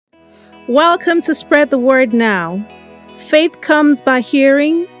Welcome to Spread the Word Now. Faith comes by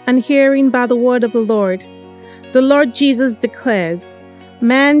hearing, and hearing by the word of the Lord. The Lord Jesus declares,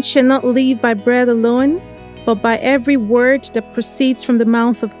 "Man shall not live by bread alone, but by every word that proceeds from the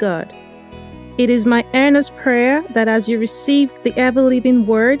mouth of God." It is my earnest prayer that as you receive the ever-living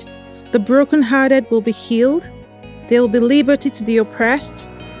word, the brokenhearted will be healed, there will be liberty to the oppressed,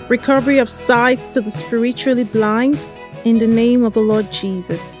 recovery of sight to the spiritually blind, in the name of the Lord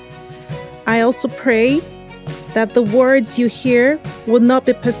Jesus. I also pray that the words you hear will not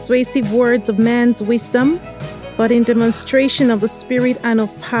be persuasive words of man's wisdom, but in demonstration of the Spirit and of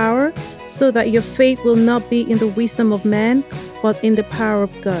power, so that your faith will not be in the wisdom of man, but in the power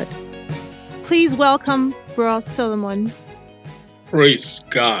of God. Please welcome Bro Solomon. Praise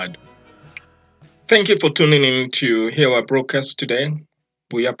God. Thank you for tuning in to hear our broadcast today.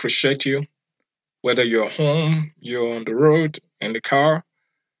 We appreciate you. Whether you're home, you're on the road, in the car,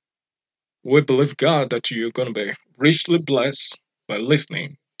 we believe God that you're going to be richly blessed by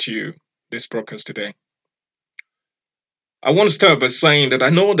listening to this broadcast today. I want to start by saying that I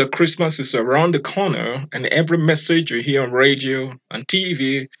know that Christmas is around the corner, and every message you hear on radio and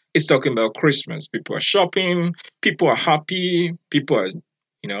TV is talking about Christmas. People are shopping, people are happy, people are,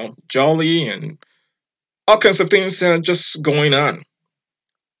 jolly, and all kinds of things are just going on.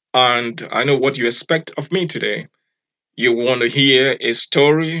 And I know what you expect of me today. You want to hear a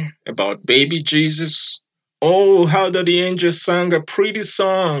story about baby Jesus? Oh, how that the angels sang a pretty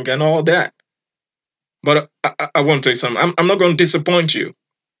song and all that. But I want to tell you something. I'm not going to disappoint you.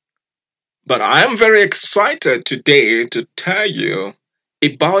 But I am very excited today to tell you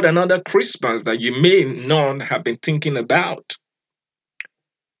about another Christmas that you may not have been thinking about.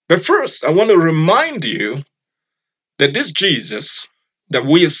 But first, I want to remind you that this Jesus that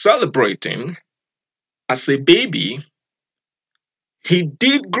we are celebrating as a baby, he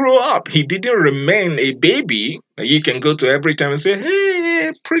did grow up. He didn't remain a baby that you can go to every time and say,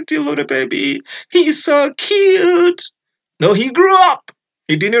 "Hey, pretty little baby, he's so cute." No, he grew up.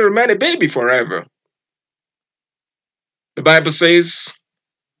 He didn't remain a baby forever. The Bible says,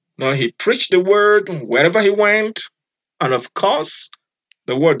 no, he preached the word wherever he went. And of course,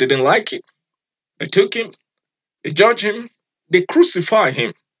 the world didn't like it. They took him, they judged him, they crucified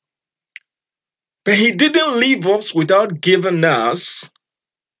him. But he didn't leave us without giving us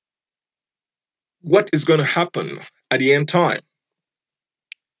what is going to happen at the end time.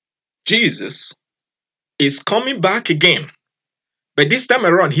 Jesus is coming back again. But this time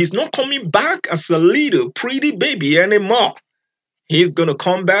around, he's not coming back as a little pretty baby anymore. He's going to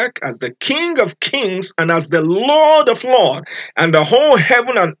come back as the King of Kings and as the Lord of Lords. And the whole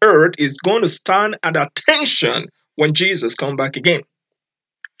heaven and earth is going to stand at attention when Jesus comes back again.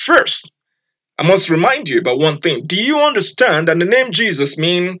 First, I must remind you about one thing. Do you understand that the name Jesus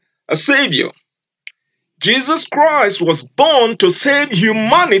means a savior? Jesus Christ was born to save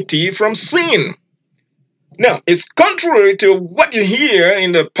humanity from sin. Now, it's contrary to what you hear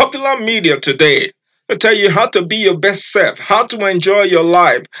in the popular media today. They tell you how to be your best self, how to enjoy your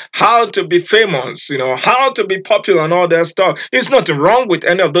life, how to be famous, how to be popular and all that stuff. There's nothing wrong with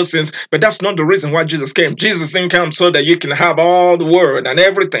any of those things, but that's not the reason why Jesus came. Jesus didn't come so that you can have all the world and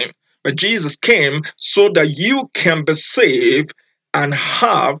everything. But Jesus came so that you can be saved and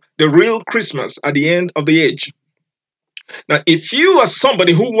have the real Christmas at the end of the age. Now, if you are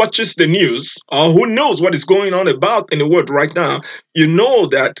somebody who watches the news or who knows what is going on about in the world right now, you know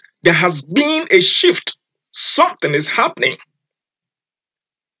that there has been a shift. Something is happening.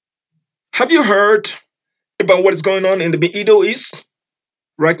 Have you heard about what is going on in the Middle East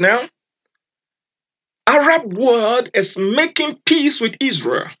right now? Arab world is making peace with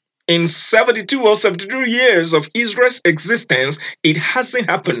Israel. In 72 or 73 years of Israel's existence, it hasn't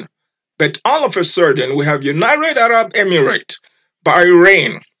happened. But all of a sudden, we have United Arab Emirates,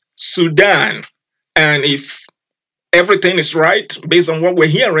 Bahrain, Sudan, and if everything is right, based on what we're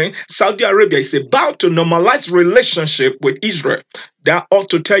hearing, Saudi Arabia is about to normalize relationship with Israel. That ought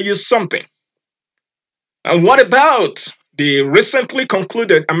to tell you something. And what about the recently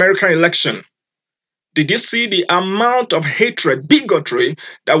concluded American election? Did you see the amount of hatred, bigotry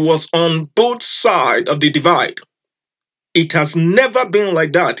that was on both sides of the divide? It has never been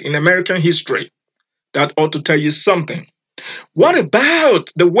like that in American history. That ought to tell you something. What about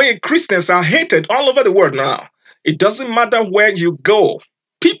the way Christians are hated all over the world now? It doesn't matter where you go.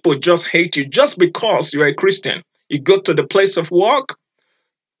 People just hate you just because you're a Christian. You go to the place of work,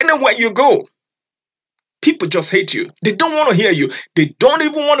 anywhere you go, people just hate you. They don't want to hear you. They don't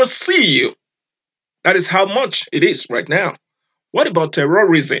even want to see you. That is how much it is right now. What about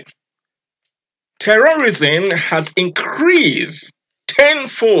terrorism? Terrorism has increased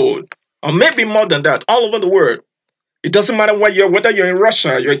tenfold or maybe more than that, all over the world. It doesn't matter where whether you're in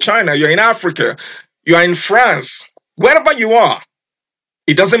Russia, you're in China, you're in Africa, you're in France, wherever you are.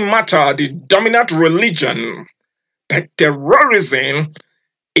 It doesn't matter the dominant religion, but terrorism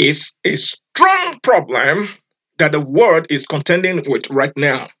is a strong problem that the world is contending with right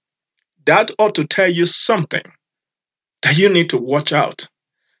now. That ought to tell you something, that you need to watch out,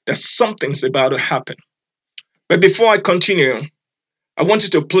 that something's about to happen. But before I continue, I want you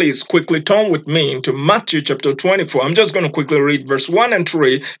to please quickly turn with me into Matthew chapter 24. I'm just going to quickly read verse 1 and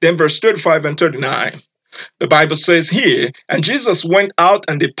 3, then verse 35 and 39. The Bible says here, "And Jesus went out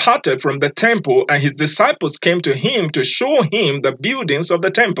and departed from the temple, and his disciples came to him to show him the buildings of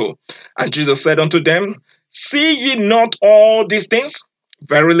the temple. And Jesus said unto them, See ye not all these things?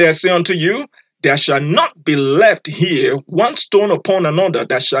 Verily I say unto you, there shall not be left here one stone upon another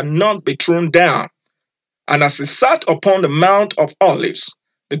that shall not be thrown down. And as he sat upon the Mount of Olives,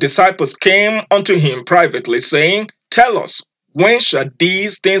 the disciples came unto him privately, saying, Tell us, when shall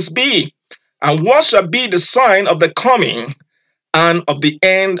these things be? And what shall be the sign of the coming and of the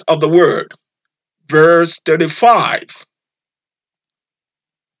end of the world?" Verse 35.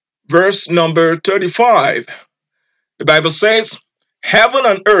 Verse number 35. The Bible says, "Heaven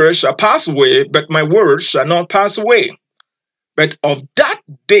and earth shall pass away, but my word shall not pass away. But of that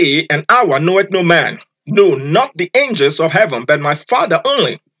day and hour knoweth no man, no, not the angels of heaven, but my Father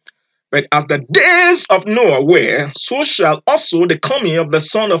only. But as the days of Noah were, so shall also the coming of the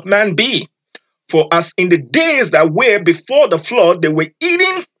Son of Man be. For as in the days that were before the flood, they were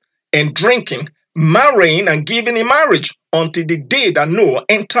eating and drinking, marrying and giving in marriage, until the day that Noah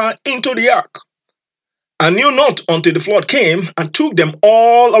entered into the ark, and knew not until the flood came and took them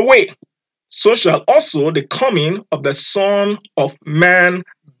all away. So shall also the coming of the Son of Man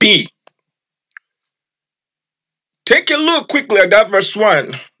be." Take a look quickly at that verse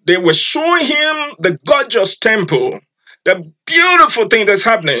 1. They were showing him the gorgeous temple, the beautiful thing that's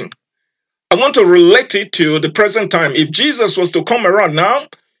happening. I want to relate it to the present time. If Jesus was to come around now,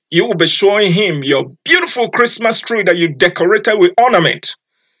 you will be showing him your beautiful Christmas tree that you decorated with ornament.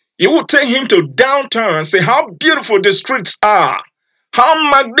 You will take him to downtown and say how beautiful the streets are, how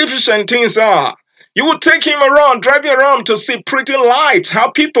magnificent things are. You will take him around, driving around to see pretty lights,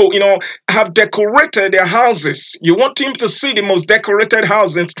 how people, have decorated their houses. You want him to see the most decorated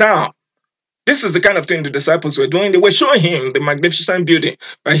house in town. This is the kind of thing the disciples were doing. They were showing him the magnificent building,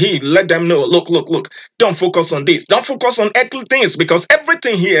 but he let them know, look, don't focus on this. Don't focus on earthly things, because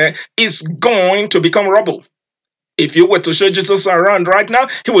everything here is going to become rubble. If you were to show Jesus around right now,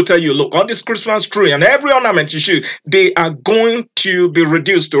 he will tell you, look, all this Christmas tree and every ornament you shoot, they are going to be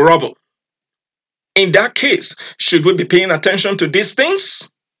reduced to rubble. In that case, should we be paying attention to these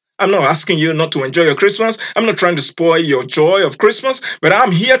things? I'm not asking you not to enjoy your Christmas. I'm not trying to spoil your joy of Christmas, but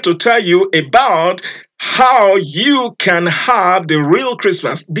I'm here to tell you about how you can have the real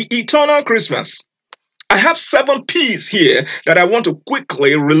Christmas, the eternal Christmas. I have 7 P's here that I want to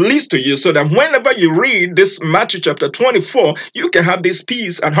quickly release to you so that whenever you read this Matthew chapter 24, you can have these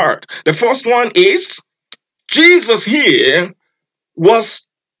P's at heart. The first one is, Jesus here was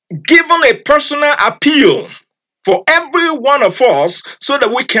given a personal appeal for every one of us so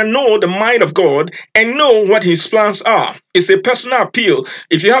that we can know the mind of God and know what his plans are. It's a personal appeal.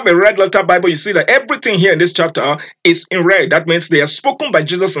 If you have a red letter Bible, you see that everything here in this chapter is in red. That means they are spoken by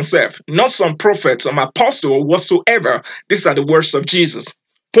Jesus himself, not some prophet, some apostle, or whatsoever. These are the words of Jesus.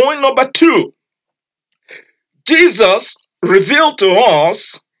 Point number 2. Jesus revealed to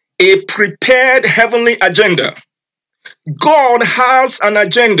us a prepared heavenly agenda. God has an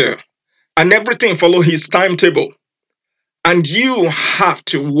agenda, and everything follows his timetable. And you have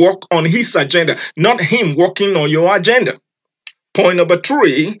to work on his agenda, not him working on your agenda. Point number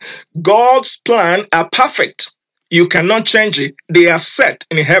 3, God's plans are perfect. You cannot change it. They are set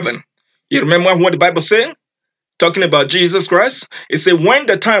in heaven. You remember what the Bible said? Talking about Jesus Christ? It said when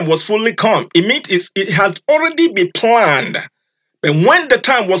the time was fully come, it had already been planned. But when the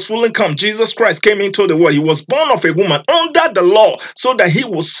time was fully come, Jesus Christ came into the world. He was born of a woman under the law so that he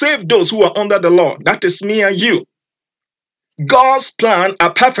will save those who are under the law. That is me and you. God's plans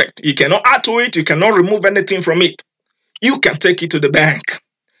are perfect. You cannot add to it. You cannot remove anything from it. You can take it to the bank.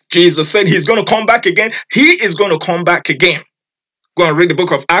 Jesus said he's going to come back again. He is going to come back again. Go and read the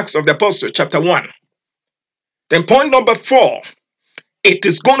book of Acts of the Apostles, chapter 1. Then point number 4. It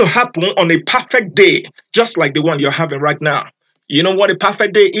is going to happen on a perfect day, just like the one you're having right now. You know what a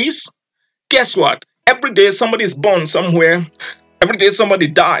perfect day is? Guess what? Every day somebody is born somewhere. Every day somebody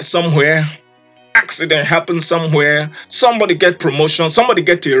dies somewhere. Accident happens somewhere. Somebody get promotion. Somebody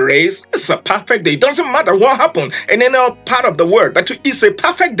get a raise. It's a perfect day. It doesn't matter what happened in any part of the world, but it's a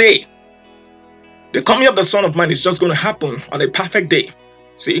perfect day. The coming of the Son of Man is just going to happen on a perfect day.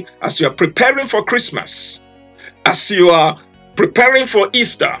 See, as you are preparing for Christmas, as you are preparing for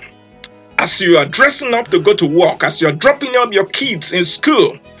Easter, as you are dressing up to go to work, as you are dropping off your kids in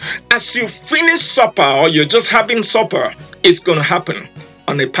school, as you finish supper or you're just having supper, it's going to happen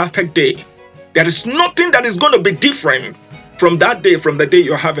on a perfect day. There is nothing that is going to be different from that day, from the day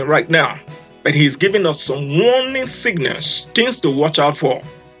you're having right now. But He's giving us some warning signals, things to watch out for.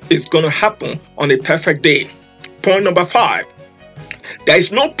 It's going to happen on a perfect day. Point number 5. There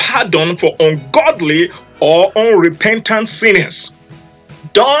is no pardon for ungodly or unrepentant sinners.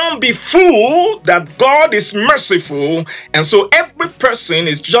 Don't be fooled that God is merciful and so every person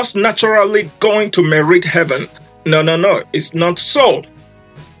is just naturally going to merit heaven. No, it's not so.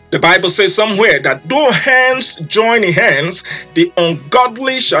 The Bible says somewhere that though hands join in hands, the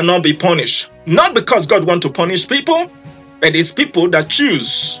ungodly shall not be punished. Not because God wants to punish people, but it's people that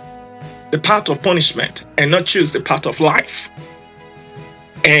choose the path of punishment and not choose the path of life.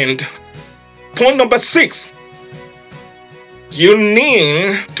 And point number 6. You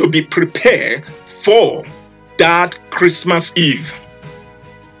need to be prepared for that Christmas Eve.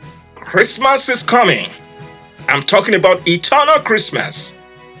 Christmas is coming. I'm talking about eternal Christmas,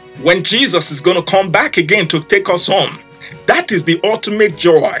 when Jesus is going to come back again to take us home. That is the ultimate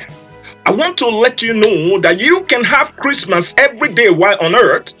joy. I want to let you know that you can have Christmas every day while on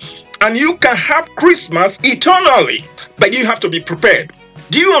earth, and you can have Christmas eternally, but you have to be prepared.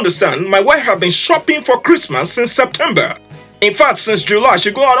 Do you understand? My wife has been shopping for Christmas since September. In fact, since July,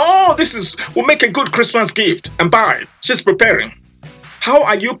 she go out, we'll make a good Christmas gift and buy it. She's preparing. How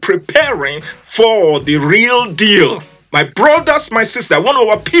are you preparing for the real deal? My brothers, my sister, I want to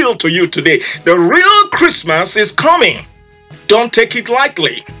appeal to you today. The real Christmas is coming. Don't take it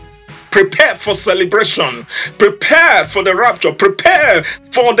lightly. Prepare for celebration. Prepare for the rapture. Prepare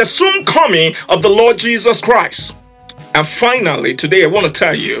for the soon coming of the Lord Jesus Christ. And finally, today I want to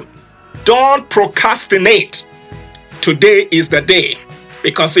tell you, don't procrastinate. Today is the day,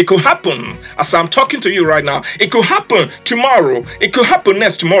 because it could happen as I'm talking to you right now. It could happen tomorrow. It could happen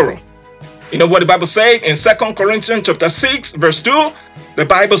next tomorrow. You know what the Bible says in 2 Corinthians chapter 6 verse 2? The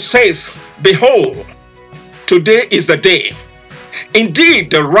Bible says, behold, today is the day.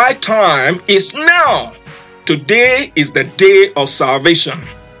 Indeed, the right time is now. Today is the day of salvation.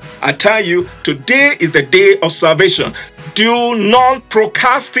 I tell you, today is the day of salvation. Do not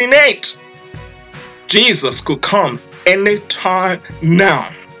procrastinate. Jesus could come anytime now.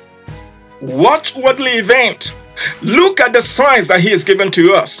 Watch worldly event. Look at the signs that He has given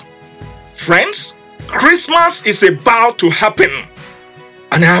to us. Friends, Christmas is about to happen.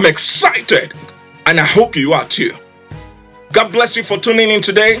 And I'm excited. And I hope you are too. God bless you for tuning in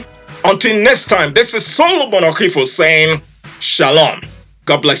today. Until next time, this is Solomon Okifo saying, Shalom.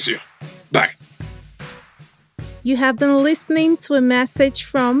 God bless you. Bye. You have been listening to a message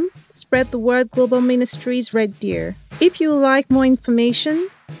from Spread the Word Global Ministries Red Deer. If you would like more information,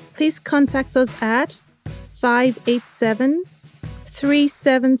 please contact us at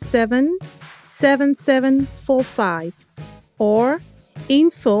 587-377-7745 or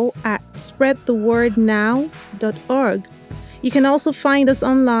info@spreadthewordnow.org. You can also find us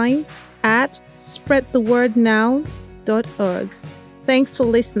online at spreadthewordnow.org. Thanks for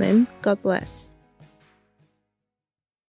listening. God bless.